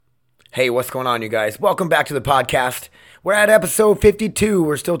Hey, what's going on, you guys? Welcome back to the podcast. We're at episode 52.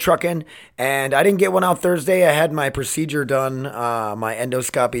 We're still trucking, and I didn't get one out Thursday. I had my procedure done, my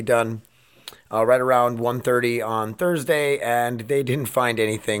endoscopy done, right around 1:30 on Thursday, and they didn't find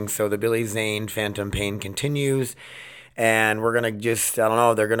anything. So the Billy Zane phantom pain continues, and we're gonna I don't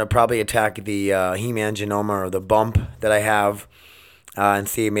know, they're gonna probably attack the hemangioma or the bump that I have. And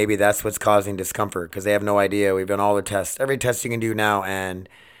see maybe that's what's causing discomfort because they have no idea. We've done all the tests, every test you can do now, and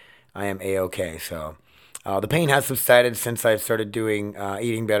I am A-okay. So the pain has subsided since I've started doing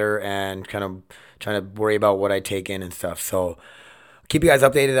eating better and kind of trying to worry about what I take in and stuff. So keep you guys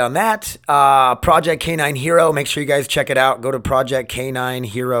updated on that. Project K9 Hero, make sure you guys check it out. Go to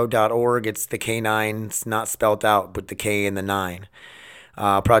projectk9hero.org. It's the K9, it's not spelled out, but the K and the 9.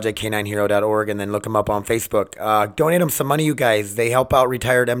 projectk9hero.org, and then look them up on Facebook. Donate them some money, you guys. They help out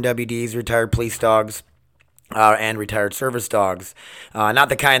retired MWDs, retired police dogs, and retired service dogs. Not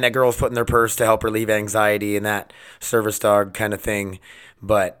the kind that girls put in their purse to help relieve anxiety and that service dog kind of thing,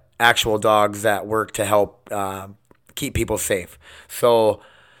 but actual dogs that work to help keep people safe. So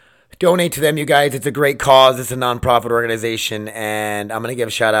donate to them, you guys. It's a great cause. It's a nonprofit organization, and I'm going to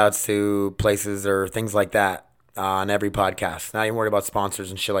give shout-outs to places or things like that on every podcast. Not even worried about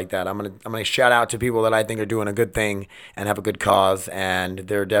sponsors and shit like that. I'm gonna shout out to people that I think are doing a good thing and have a good cause, and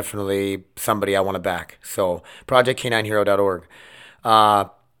they're definitely somebody I want to back. So projectk9hero.org.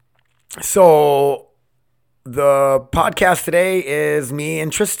 So the podcast today is me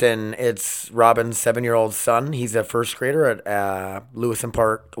and Tristan. It's Robin's 7-year-old son. He's a first grader at Lewis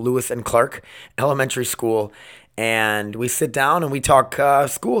and Clark Elementary School. And we sit down and we talk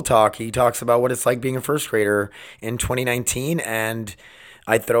school talk. He talks about what it's like being a first grader in 2019. And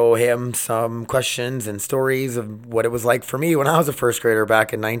I throw him some questions and stories of what it was like for me when I was a first grader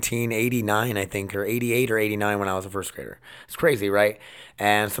back in 1989, I think, or 88 or 89 when I was a first grader. It's crazy, right?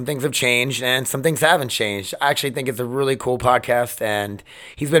 And some things have changed and some things haven't changed. I actually think it's a really cool podcast. And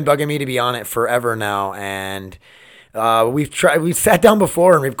he's been bugging me to be on it forever now. And we've sat down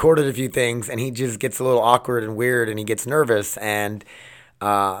before and recorded a few things, and he just gets a little awkward and weird, and he gets nervous. And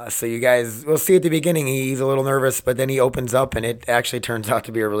so you guys will see at the beginning, he's a little nervous, but then he opens up, and it actually turns out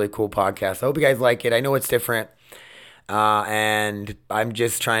to be a really cool podcast. I hope you guys like it. I know it's different, and I'm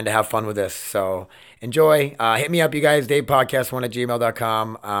just trying to have fun with this. So enjoy. Hit me up, you guys.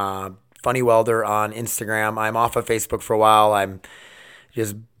 DavePodcast1@gmail.com. Funny Welder on Instagram. I'm off of Facebook for a while. I'm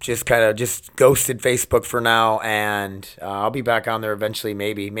just kind of ghosted Facebook for now, and I'll be back on there eventually,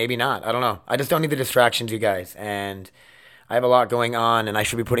 maybe not. I don't know. I just don't need the distractions, you guys, and I have a lot going on, and I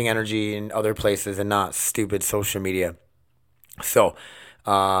should be putting energy in other places and not stupid social media. So,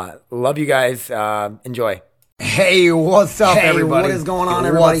 love you guys. Enjoy. Hey, what's up, everybody? What is going on,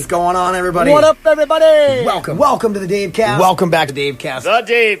 everybody? What's going on, everybody? What up, everybody? Welcome to the Dave Cast. Welcome back to Dave Cast. The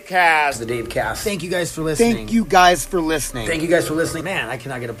Dave Cast. The Dave Cast. Thank you guys for listening. Thank you guys for listening. Man, I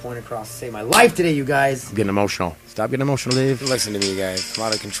cannot get a point across to save my life today, you guys. I'm getting emotional. Stop getting emotional, Dave. Listen to me, you guys. I'm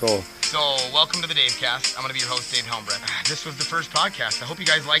out of control. So, welcome to the Dave Cast. I'm going to be your host, Dave Helmbrecht. This was the first podcast. I hope you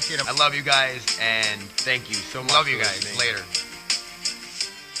guys liked it. I love you guys, and thank you so much. Love you guys. Later.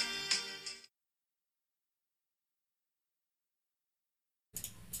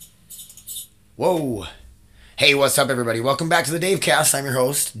 Whoa. Hey, what's up, everybody? Welcome back to the Dave Cast. I'm your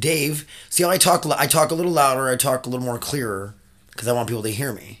host, Dave. See how I talk? I talk a little louder. I talk a little more clearer because I want people to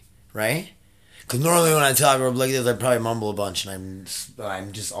hear me, right? Because normally when I talk like this, I probably mumble a bunch, and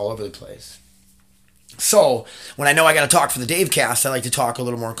I'm just all over the place. So when I know I got to talk for the Dave Cast, I like to talk a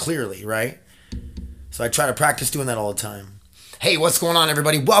little more clearly, right? So I try to practice doing that all the time. Hey, what's going on,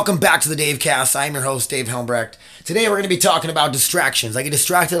 everybody? Welcome back to the Dave Cast. I'm your host, Dave Helmbrecht. Today we're going to be talking about distractions. I get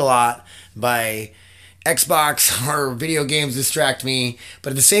distracted a lot by Xbox or video games distract me, but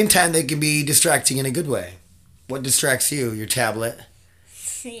at the same time they can be distracting in a good way. What distracts you? Your tablet?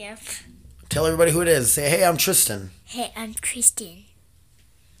 Yep. Tell everybody who it is. Say, hey, I'm Tristan. Hey, I'm Tristan.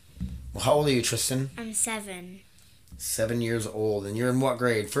 Well, how old are you, Tristan? I'm 7. 7 years old. And you're in what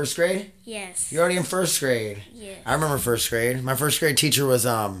grade? First grade? Yes. You're already in first grade? Yes. I remember first grade. My first grade teacher was,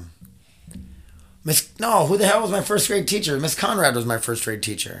 who the hell was my first grade teacher? Miss Conrad was my first grade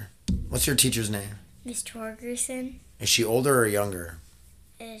teacher. What's your teacher's name? Miss Torgerson. Is she older or younger?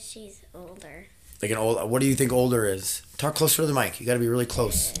 She's older. Like an old, what do you think older is? Talk closer to the mic. You got to be really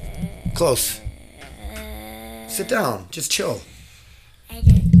close. Close. Sit down. Just chill. I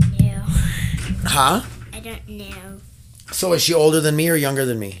don't know. Huh? I don't know. So is she older than me or younger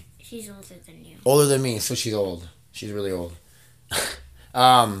than me? She's older than you. Older than me, so she's old. She's really old.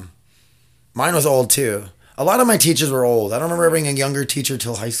 Mine was old too. A lot of my teachers were old. I don't remember having a younger teacher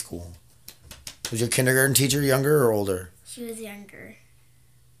till high school. Was your kindergarten teacher younger or older? She was younger.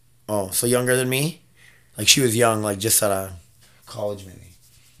 Oh, so younger than me? Like she was young, like just out of college maybe.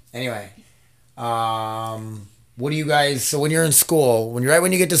 Anyway, what do you guys? So when you're in school, when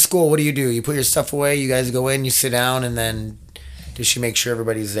you get to school, what do? You put your stuff away. You guys go in, you sit down, and then does she make sure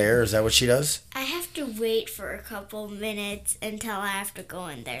everybody's there? Is that what she does? I have to wait for a couple minutes until I have to go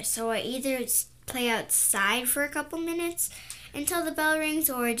in there. So I either play outside for a couple minutes until the bell rings,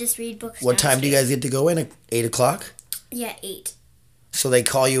 or I just read books. What time do you guys get to go in? At 8 o'clock? Yeah, 8. So they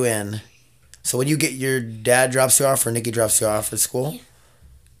call you in. So when you get your dad drops you off or Nikki drops you off at school? Yeah.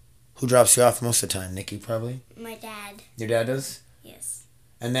 Who drops you off most of the time? Nikki probably? My dad. Your dad does? Yes.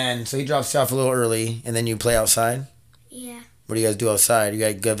 And then, so he drops you off a little early, and then you play outside? Yeah. What do you guys do outside? You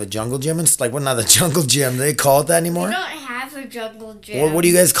guys go to a jungle gym? It's like, well, not the jungle gym. Do they call it that anymore? We don't have a jungle gym. Or what do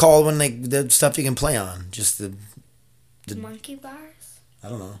you guys call when the stuff you can play on? Just the Monkey bars? I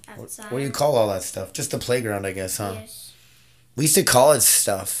don't know. Outside. What do you call all that stuff? Just the playground, I guess, huh? Yes. We used to call it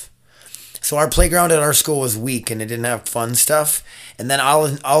stuff. So our playground at our school was weak and it didn't have fun stuff. And then all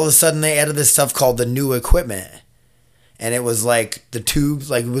of a sudden they added this stuff called the new equipment. And it was like the tubes,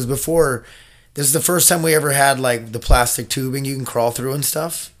 like it was before. This is the first time we ever had like the plastic tubing you can crawl through and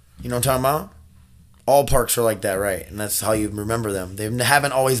stuff. You know what I'm talking about? All parks are like that, right? And that's how you remember them. They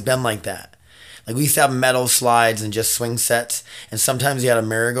haven't always been like that. Like we used to have metal slides and just swing sets. And sometimes you had a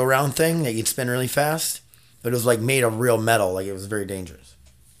merry-go-round thing that you'd spin really fast. But it was like made of real metal. Like it was very dangerous.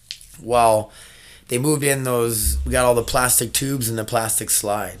 Well, they moved in we got all the plastic tubes and the plastic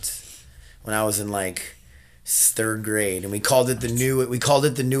slides when I was in like 3rd grade. And we called it the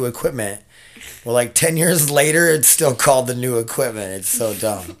new equipment. Well, like 10 years later, it's still called the new equipment. It's so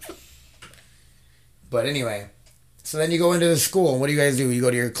dumb. But anyway, so then you go into the school. And what do you guys do? You go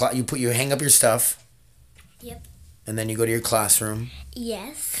to your you hang up your stuff. Yep. And then you go to your classroom.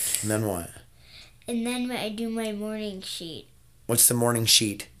 Yes. And then what? And then I do my morning sheet. What's the morning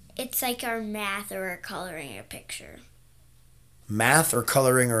sheet? It's like our math or our coloring a picture. Math or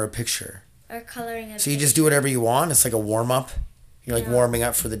coloring or a picture? Or coloring a So you just do whatever you want? It's like a warm-up? You're like No. warming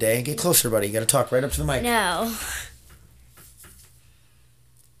up for the day? Get closer, buddy. You got to talk right up to the mic. No.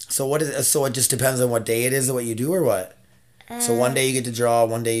 So it just depends on what day it is and what you do or what? So one day you get to draw,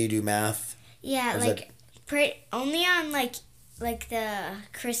 one day you do math. Yeah, Or is like only on like the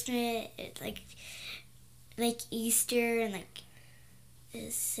Christmas, like Easter and like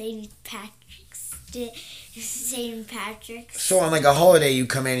St. Patrick's. So on like a holiday you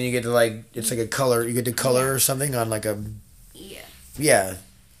come in and you get to like, it's like a color, you get to color Yeah. or something on like a, Yeah. yeah.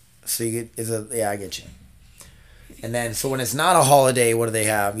 So you get, I get you. And then, so when it's not a holiday, what do they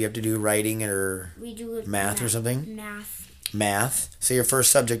have? You have to do writing or We do it math or something? Math. Math. So your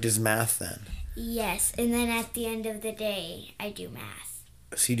first subject is math then. Yes, and then at the end of the day, I do math.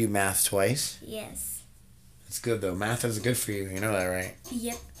 So you do math twice? Yes. That's good though. Math is good for you. You know that, right?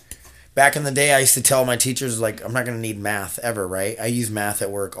 Yep. Back in the day, I used to tell my teachers, like, I'm not going to need math ever, right? I use math at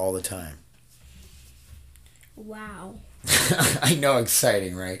work all the time. Wow. I know,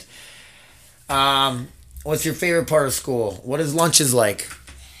 exciting, right? What's your favorite part of school? What is lunches like?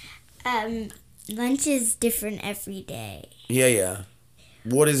 Lunch is different every day. Yeah.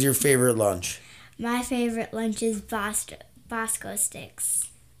 What is your favorite lunch? My favorite lunch is Bosco sticks.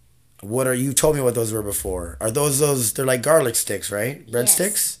 You told me what those were before. Are those, they're like garlic sticks, right? Bread Yes.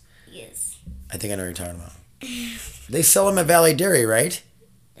 sticks? Yes. I think I know what you're talking about. They sell them at Valley Dairy, right?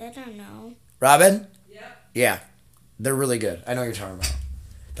 I don't know. Robin? Yeah. They're really good. I know what you're talking about.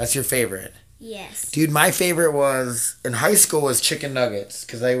 That's your favorite. Yes. Dude, my favorite was, in high school, was chicken nuggets.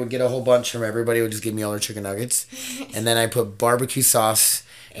 Because I would get a whole bunch from everybody would just give me all their chicken nuggets. And then I put barbecue sauce.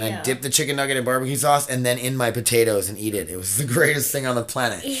 And I Ew. dip the chicken nugget in barbecue sauce and then in my potatoes and eat it. It was the greatest thing on the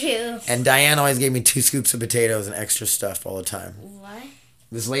planet. Ew. And Diane always gave me 2 scoops of potatoes and extra stuff all the time. What?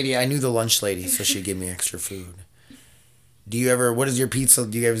 This lady, I knew the lunch lady, so she'd give me extra food. What is your pizza?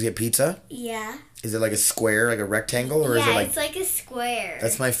 Do you guys get pizza? Yeah. Is it like a square, like a rectangle? Or is it Yeah, like... it's like a square.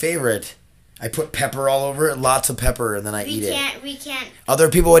 That's my favorite. I put pepper all over it, lots of pepper, and then I eat it. We can't. Other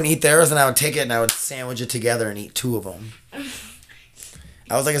people wouldn't eat theirs, and I would take it and I would sandwich it together and eat 2 of them.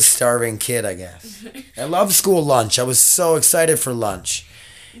 I was like a starving kid, I guess. I love school lunch. I was so excited for lunch.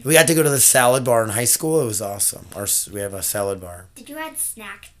 We got to go to the salad bar in high school. It was awesome. We have a salad bar. Did you have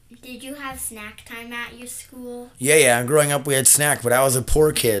snack time at your school? Yeah. Growing up, we had snack, but I was a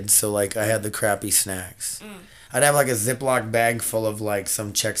poor kid, so like I had the crappy snacks. I'd have like a Ziploc bag full of like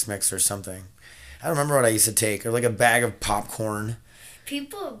some Chex Mix or something. I don't remember what I used to take, or like a bag of popcorn.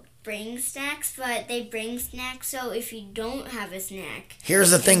 People bring snacks, but they bring snacks so if you don't have a snack.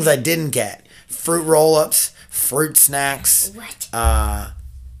 Here's the things I didn't get: fruit roll-ups, fruit snacks, What?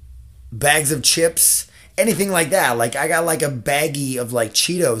 bags of chips. anything like that. Like I got like a baggie of like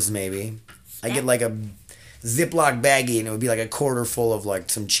Cheetos maybe. I get like a Ziploc baggie and it would be like a quarter full of like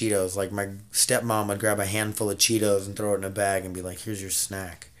some Cheetos. Like my stepmom would grab a handful of Cheetos and throw it in a bag and be like, here's your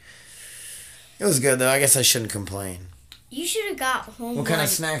snack. It was good though. I guess I shouldn't complain. You should have got home. What kind of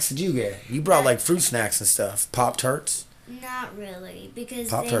snacks did you get? You brought like fruit snacks and stuff. Pop-Tarts? Not really, because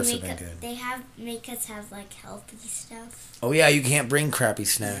Pop-Tarts have been good. They make us have like healthy stuff. Oh yeah, you can't bring crappy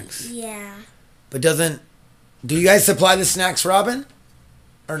snacks. Yeah. But do you guys supply the snacks, Robin?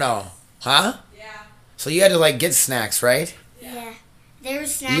 Or no? Huh? Yeah. So you had to like get snacks, right? Yeah. There were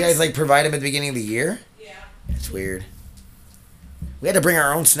snacks. You guys like provide them at the beginning of the year? Yeah. It's weird. We had to bring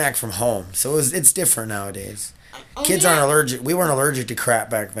our own snack from home, so it's different nowadays. Kids aren't allergic. We weren't allergic to crap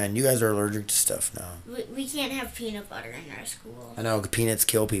back then. You guys are allergic to stuff now. We can't have peanut butter in our school. I know peanuts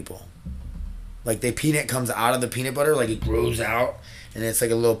kill people. Like peanut comes out of the peanut butter, like it grows out, and it's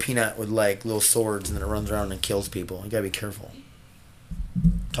like a little peanut with like little swords, and then it runs around and kills people. You gotta be careful.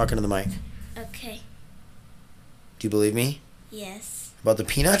 Talking to the mic. Okay. Do you believe me Yes. about the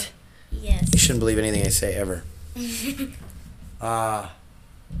peanut? Yes. You shouldn't believe anything I say ever.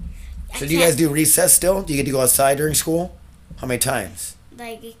 So do you guys do recess still? Do you get to go outside during school? How many times?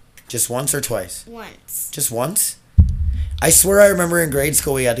 Like Just once or twice? once. Just once? I swear I remember in grade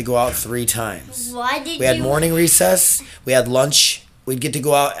school we had to go out 3 times. Why did We had you? morning recess, we had lunch, we'd get to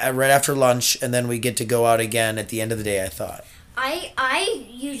go out right after lunch, and then we'd get to go out again at the end of the day, I thought. I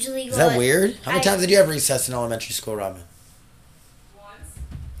usually go. Is that weird? How many I- times did you have recess in elementary school, Robin? Once.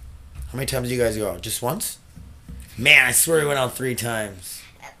 How many times did you guys go out? Just once? Man, I swear we went out 3 times.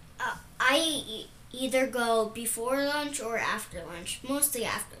 Either go before lunch or after lunch. Mostly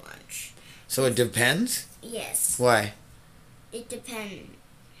after lunch. So it depends? Yes. Why? It depends.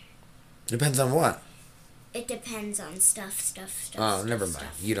 Depends on what? It depends on stuff. Oh, never mind.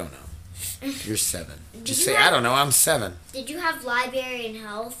 stuff. You don't know. You're 7. Just you say, have- I don't know, I'm 7. Did you have library and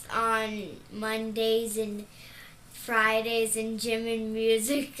health on Mondays and Fridays and gym and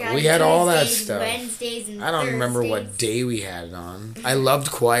music on We had all that Tuesdays, stuff. Wednesdays and I don't remember what Thursdays? day we had it on. I loved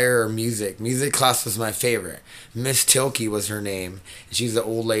choir or music. Music class was my favorite. Miss Tilkey was her name. And she's the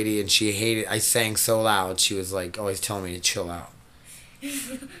old lady and she hated, I sang so loud. She was like always telling me to chill out.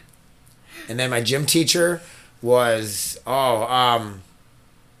 And then my gym teacher was,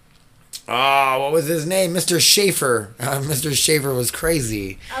 what was his name? Mr. Schaefer. Mr. Schaefer was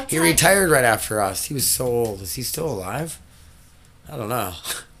crazy. I'll He tell you- retired right after us. He was so old. Is he still alive? I don't know.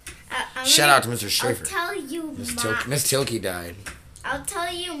 Shout out to Mr. Schaefer. I'll tell you Miss Tilkey died. I'll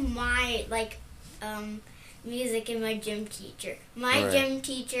tell you my music and my gym teacher. My Alright. gym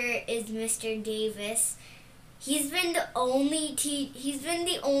teacher is Mr. Davis. He's been the only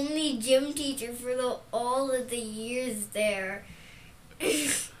gym teacher for all of the years there.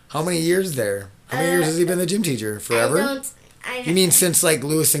 How many years there? How many years has he been the gym teacher? Forever? You mean since like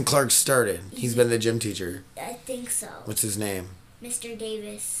Lewis and Clark started? He's been the gym teacher. I think so. What's his name? Mr.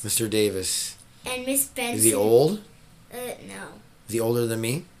 Davis. Mr. Davis. And Miss Benson. Is he old? No. Is he older than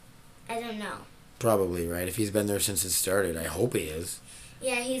me? I don't know. Probably, right? If he's been there since it started. I hope he is.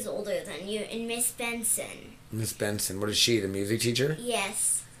 Yeah, he's older than you. And Miss Benson. Miss Benson. What is she? The music teacher?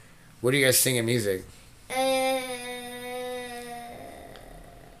 Yes. What do you guys sing in music?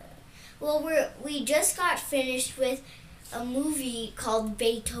 Well, we just got finished with a movie called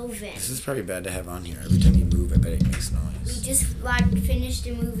Beethoven. This is probably bad to have on here. Every time you move, I bet it makes We noise. just got finished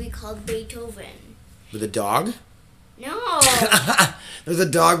a movie called Beethoven. With a dog? No, There's a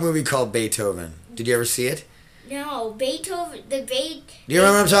dog movie called Beethoven. Did you ever see it? no, Beethoven. Do you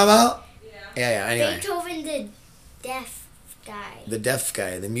remember what I'm talking about? Yeah, anyway. Beethoven, the deaf guy. The deaf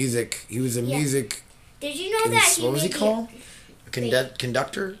guy, the music. He was a Yeah. music. Did you know that he What was he made called?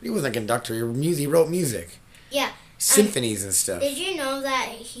 Conductor? He wasn't a conductor. He wrote music. Yeah. Symphonies and stuff. Did you know that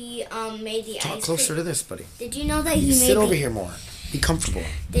he made the Talk ice closer cream? to this, buddy. Did you know that You he made sit over the, here more. Be comfortable.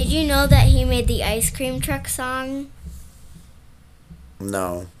 Did you know that he made the ice cream truck song?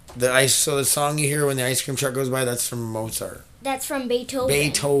 No. So the song you hear when the ice cream truck goes by, that's from Mozart. That's from Beethoven.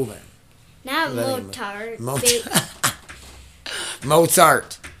 Beethoven. Not What is Mozart. Mozart.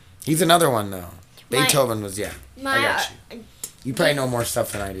 Mozart. He's another one though. My- Beethoven was I got you. You probably know more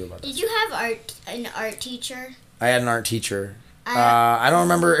stuff than I do about it. Did you have an art teacher? I had an art teacher. I don't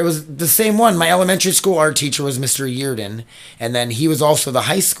remember. It was the same one. My elementary school art teacher was Mr. Yearden, and then he was also the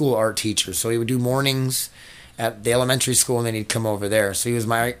high school art teacher. So he would do mornings at the elementary school, and then he'd come over there. So he was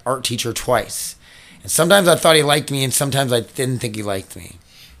my art teacher twice. And sometimes I thought he liked me, and sometimes I didn't think he liked me.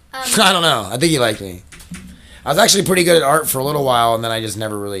 I don't know. I think he liked me. I was actually pretty good at art for a little while, and then I just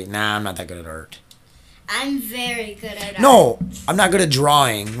never really. I'm not that good at art. I'm very good at art. No, I'm not good at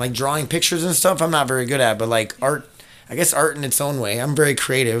drawing. Like drawing pictures and stuff, I'm not very good at. But like art, I guess art in its own way. I'm very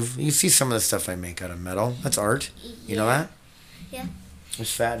creative. You see some of the stuff I make out of metal. That's art. You know that? Yeah.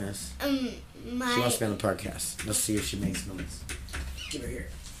 It's fatness. She My wants to be on the podcast. Let's see if she makes noise. Give her here.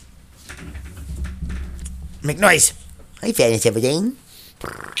 Make noise. Hi, fatness, everything.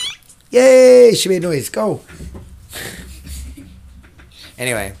 Yay! She made noise. Go.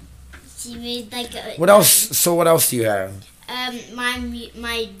 Anyway, she made like a. what else? So what else do you have?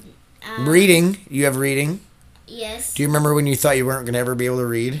 My. Reading. You have reading. Yes. Do you remember when you thought you weren't gonna ever be able to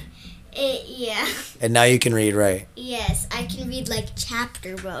read, Yeah. and now you can read, right? Yes, I can read like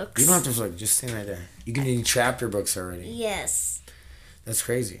chapter books. You don't have to look. Just stand right there. You can read chapter books already. Yes. That's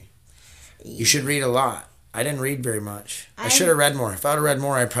crazy. You should read a lot. I didn't read very much. I I- should have read more. If I would have read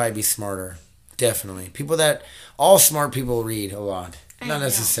more, I'd probably be smarter. Definitely. All smart people read a lot. I Not know.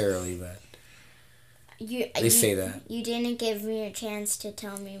 necessarily, but They say that. You didn't give me a chance to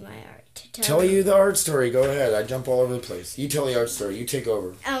tell me my art. tell you the art story. Go ahead. I jump all over the place. You tell the art story. You take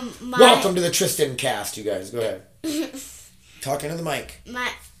over. My Welcome to the Tristan cast, you guys. Go ahead. Talking to the mic.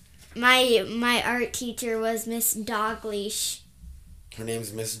 my art teacher was Miss Dogleash. Her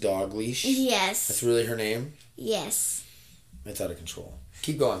name's Miss Dogleash. Yes. That's really her name? Yes. That's out of control.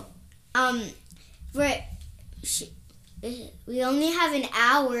 Keep going. We're, we only have an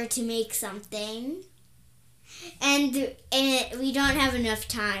hour to make something, and we don't have enough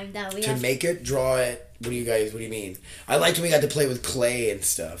time though. To make it, draw it. What do you mean? I liked when we got to play with clay and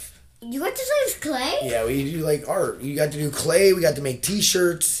stuff. You got to play with clay. Yeah, we do like art. You got to do clay. We got to make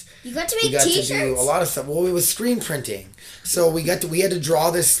T-shirts. You got to We make got T-shirts. to do a lot of stuff. Well, it was screen printing, so we had to draw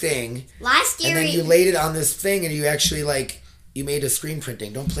this thing, Last year, and then you laid it on this thing, and you actually you made a screen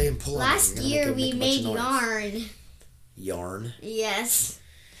printing. Don't play and pull on it. last You're gonna year make we a bunch made of noise. yarn. Yarn. Yes.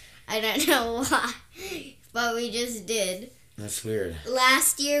 I don't know why, but we just did. That's weird.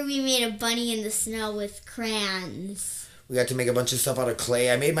 Last year we made a bunny in the snow with crayons. We got to make a bunch of stuff out of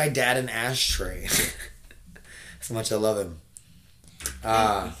clay. I made my dad an ashtray. That's how much I love him.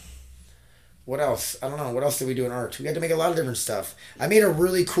 What else? I don't know. What else did we do in art? We got to make a lot of different stuff. I made a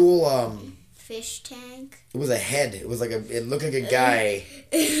really cool. Fish tank. It was a head. It was it looked like a guy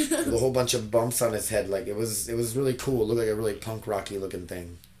with a whole bunch of bumps on his head. Like it was really cool. It looked like a really punk rocky looking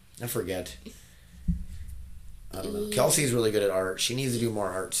thing. I forget. I don't know. Kelsey's really good at art. She needs to do more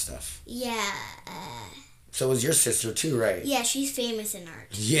art stuff. Yeah. So was your sister too, right? Yeah, she's famous in art.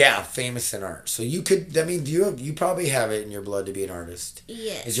 Yeah, famous in art. So you could. I mean, you probably have it in your blood to be an artist.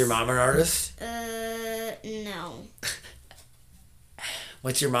 Yes. Is your mom an artist? No.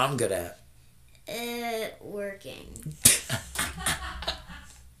 What's your mom good at? Working.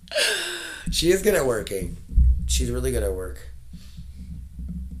 She is good at working. She's really good at work.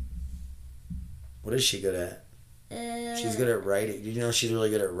 What is she good at? She's good at writing. Did you know she's really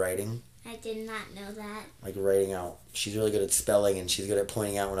good at writing? I did not know that. Like writing out. She's really good at spelling, and she's good at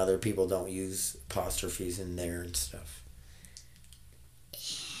pointing out when other people don't use apostrophes in there and stuff.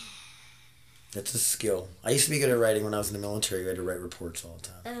 That's a skill. I used to be good at writing when I was in the military. We had to write reports all the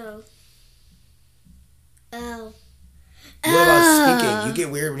time. Oh. What about speaking? You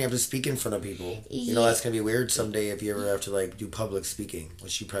get weird when you have to speak in front of people. You know that's going to be weird someday if you ever have to do public speaking,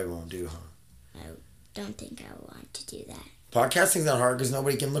 which you probably won't do, huh? I don't think I want to do that. Podcasting's not hard because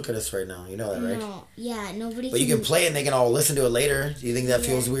nobody can look at us right now. You know that, right? No. Yeah, nobody But you can play it and they can all listen to it later. Do you think that Yeah.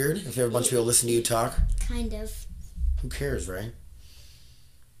 feels weird? If a bunch of people listen to you talk? Kind of. Who cares, right?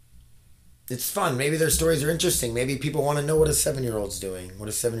 It's fun. Maybe their stories are interesting. Maybe people want to know what a 7-year-old's doing, what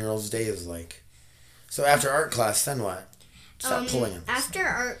a 7-year-old's day is like. So after art class, then what? Stop pulling him. After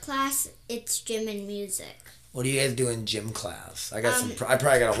art class, it's gym and music. What do you guys do in gym class? I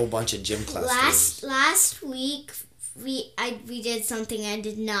probably got a whole bunch of gym class stories. Last week we did something I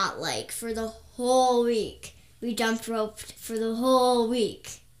did not like for the whole week. We jumped rope for the whole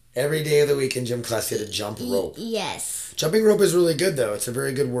week. Every day of the week in gym class, you had to jump rope. Yes. Jumping rope is really good, though. It's a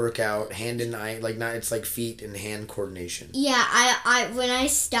very good workout. Hand and eye, it's like feet and hand coordination. Yeah, I when I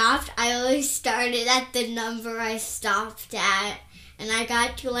stopped, I always started at the number I stopped at, and I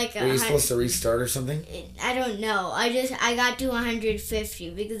got to like Were you supposed to restart or something? I don't know. I got to 150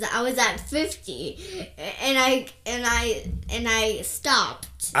 because I was at 50, and I stopped.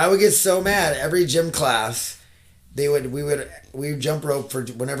 I would get so mad every gym class. We would jump rope for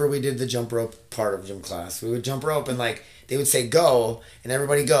whenever we did the jump rope part of gym class. We would jump rope and they would say go and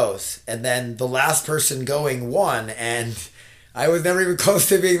everybody goes, and then the last person going won, and I was never even close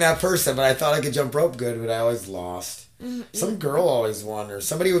to being that person, but I thought I could jump rope good, but I always lost. Some girl always won, or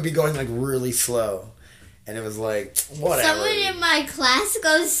somebody would be going really slow, And it was like, whatever. Someone in my class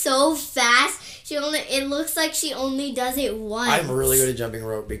goes so fast. It looks like she only does it once. I'm really good at jumping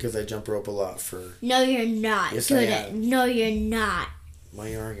rope because I jump rope a lot for... No, you're not Yes, good I at. am. No, you're not. Why are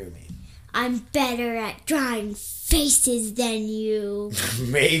you arguing with me? I'm better at drawing faces than you.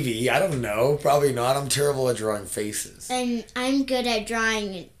 Maybe. I don't know. Probably not. I'm terrible at drawing faces. And I'm good at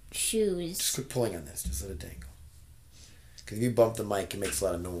drawing shoes. Just quit pulling on this. Just let it dangle. Because if you bump the mic, it makes a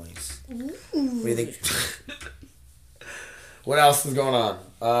lot of noise. What do you think? What else is going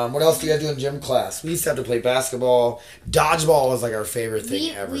on? What else do you guys do in gym class? We used to have to play basketball. Dodgeball was like our favorite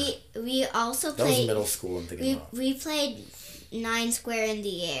thing ever. We also That was played. middle school, I'm thinking about. We played 9 square in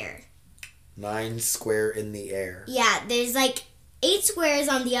the air. 9 square in the air. Yeah, there's like 8 squares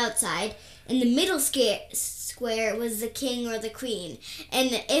on the outside, and the middle square was the king or the queen.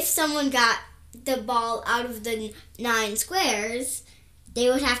 And if someone got the ball out of the 9 squares, they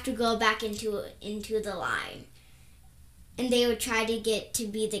would have to go back into the line. And they would try to get to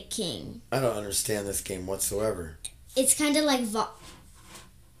be the king. I don't understand this game whatsoever. It's kind of like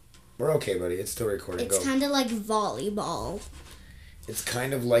We're okay, buddy. It's still recording. it's Go. kind of like volleyball. It's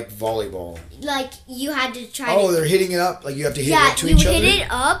kind of like volleyball. Like you had to try. Oh, to, they're hitting it up? Like you have to hit yeah, it to you each other? hit it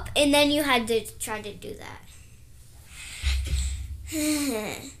up, and then you had to try to do that.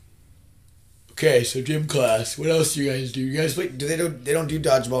 Okay, so gym class. What else do you guys do? You guys play? They don't do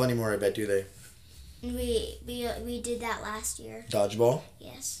dodgeball anymore, I bet, do they? We did that last year. Dodgeball?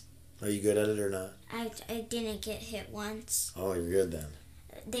 Yes. Are you good at it or not? I didn't get hit once. Oh, you're good then.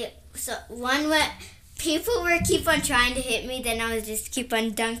 People were keep on trying to hit me, then I would just keep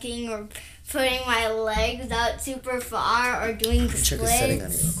on dunking or putting my legs out super far or doing the Check the setting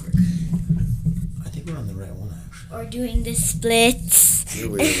on you real splits. quick. I think we're on the right one, actually. Or doing the splits. You're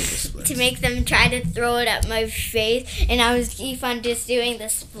weird with the splits. To make them try to throw it at my face, and I was keep on just doing the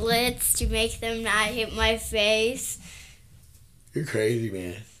splits to make them not hit my face. You're crazy,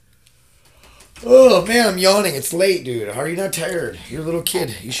 man. Oh, man, I'm yawning. It's late, dude. How are you not tired? You're a little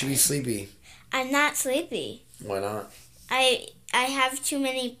kid. You should be sleepy. I'm not sleepy. Why not? I have too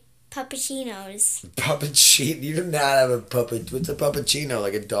many puppuccinos. Puppuccino? You do not have a puppet. What's a puppuccino?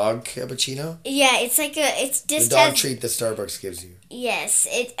 Like a dog cappuccino? Yeah, it's The just dog has, treat that Starbucks gives you. yes,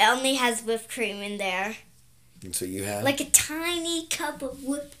 it only has whipped cream in there. That's what you have? Like a tiny cup of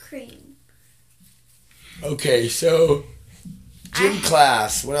whipped cream. Okay, so gym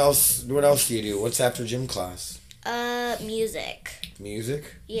class. What else do you do? What's after gym class? Music.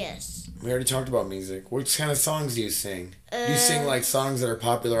 Music? Yes. We already talked about music. What kind of songs do you sing? Do you sing like songs that are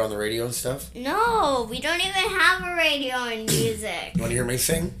popular on the radio and stuff? No, we don't even have a radio in music. You want to hear me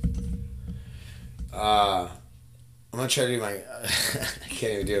sing? I'm gonna try to do my. I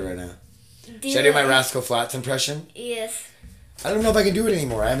can't even do it right now. Should I do my Rascal Flatts impression? Yes. I don't know if I can do it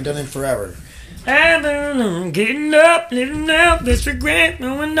anymore. I haven't done it in forever. I'm getting up, living out this regret,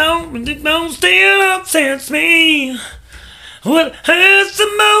 going on, but it don't still upsets me. What hurts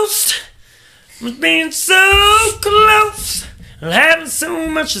the most was being so close, and having so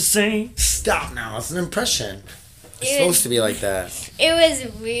much to say. Stop now. It's an impression. It's It- supposed to be like that. It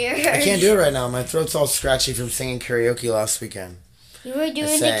was weird. I can't do it right now. My throat's all scratchy from singing karaoke last weekend. You were doing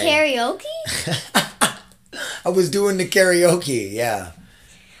the sang. karaoke? I was doing the karaoke, yeah.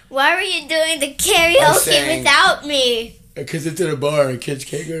 Why were you doing the I karaoke sang. without me? Because it's in a bar and kids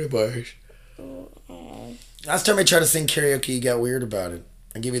can't go to bars. Last time I tried to sing karaoke, you got weird about it.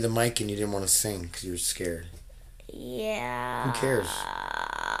 I gave you the mic and you didn't want to sing because you were scared. Yeah. Who cares?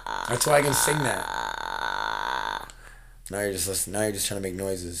 That's why I can sing that. Now you're just listening. Now you're just trying to make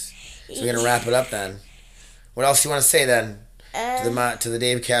noises. So we're gonna wrap it up then. What else do you want to say then to the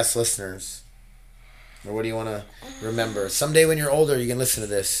Dave Cast listeners? Or what do you want to remember? Someday when you're older, you can listen to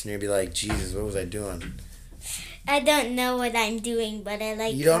this and you'll be like, Jesus, what was I doing? I don't know what I'm doing, but I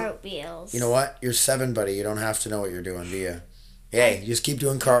like You don't- cartwheels. You know what? You're 7, buddy. You don't have to know what you're doing, do you? Hey, just keep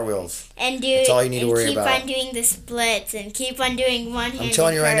doing cartwheels. And That's all you need to worry keep about. on doing the splits and keep on doing one-handed I'm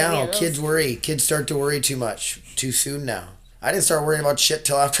telling you right now, cartwheels. kids worry. Kids start to worry too much, too soon now. I didn't start worrying about shit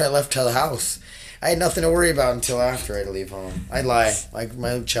till after I left the house. I had nothing to worry about until after I had to leave home. I'd lie. Like,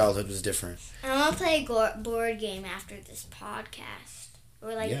 my childhood was different. I want to play a board game after this podcast.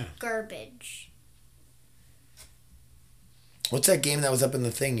 Or like Yeah. garbage. What's that game that was up in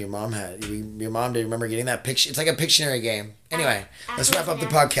the thing your mom had? Your mom, do you remember getting that picture? It's like a Pictionary game. Anyway, let's wrap up the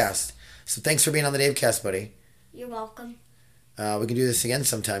podcast. So thanks for being on the Davecast, buddy. You're welcome. We can do this again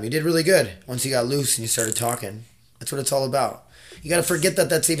sometime. You did really good once you got loose and you started talking. That's what it's all about. You got to forget that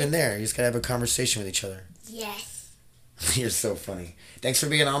that's even there. You just got to have a conversation with each other. Yes. You're so funny. Thanks for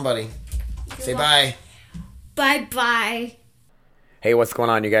being on, buddy. Say welcome. bye. Bye-bye. Hey, what's going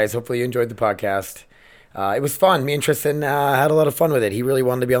on, you guys? Hopefully you enjoyed the podcast. it was fun. Me and Tristan had a lot of fun with it. He really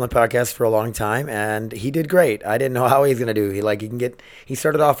wanted to be on the podcast for a long time, and he did great. I didn't know how he was gonna do. He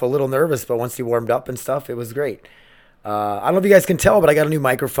started off a little nervous, but once he warmed up and stuff, it was great. I don't know if you guys can tell, but I got a new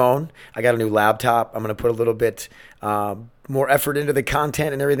microphone. I got a new laptop. I'm gonna put a little bit more effort into the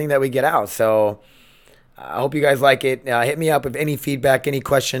content and everything that we get out. So I hope you guys like it. Hit me up with any feedback, any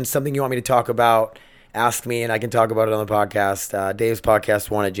questions, something you want me to talk about. Ask me, and I can talk about it on the podcast.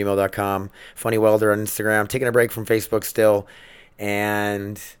 davespodcast1@gmail.com. Funny Welder on Instagram. Taking a break from Facebook still.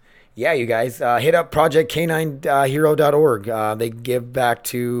 And yeah, you guys, hit up projectk9hero.org. They give back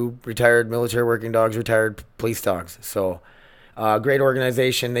to retired military working dogs, retired police dogs. So great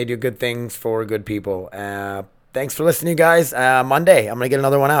organization. They do good things for good people. Thanks for listening, guys. Monday, I'm going to get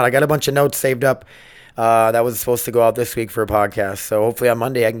another one out. I got a bunch of notes saved up. That was supposed to go out this week for a podcast. So hopefully on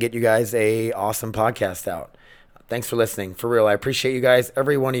Monday I can get you guys a awesome podcast out. Thanks for listening. For real, I appreciate you guys.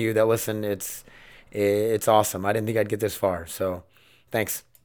 Every one of you that listen, it's awesome. I didn't think I'd get this far. So thanks.